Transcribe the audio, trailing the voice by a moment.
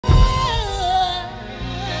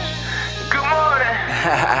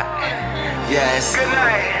Yes. Good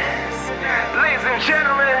night, ladies and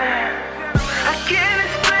gentlemen. I can't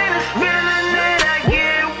explain this feeling that I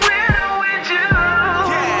get when I'm with you.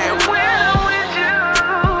 Yeah, when I'm with you.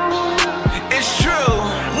 It's true.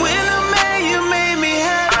 When I'm mad, you made me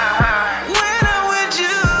happy. When I'm with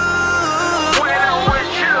you. When I'm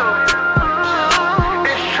with you.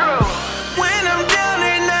 It's true. When I'm down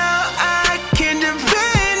and out, I can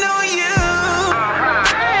depend on you.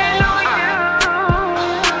 Depend on you.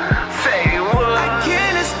 Say what? I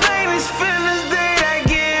can't explain these feelings that I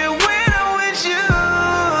get when I'm with you.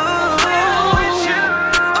 When I'm with you.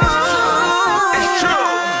 It's true.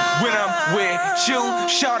 When I'm with you,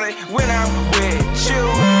 shawty. When I'm with you.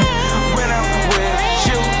 When I'm with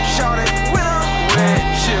you, shawty. When I'm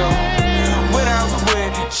with you. When I'm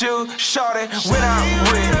with you, shawty. When I'm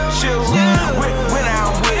with you. When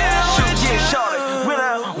I'm with you, yeah, shawty. When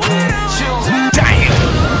I'm with you. Damn.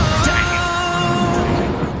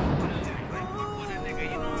 Nigga,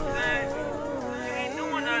 you know what I'm saying? You ain't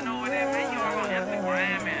doing nothing over there, man. You are on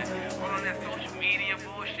Instagram and on that social media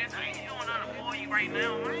bullshit. I ain't doing nothing for you right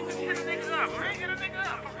now, man. Just hit a nigga up, man. Hit a nigga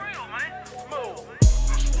up.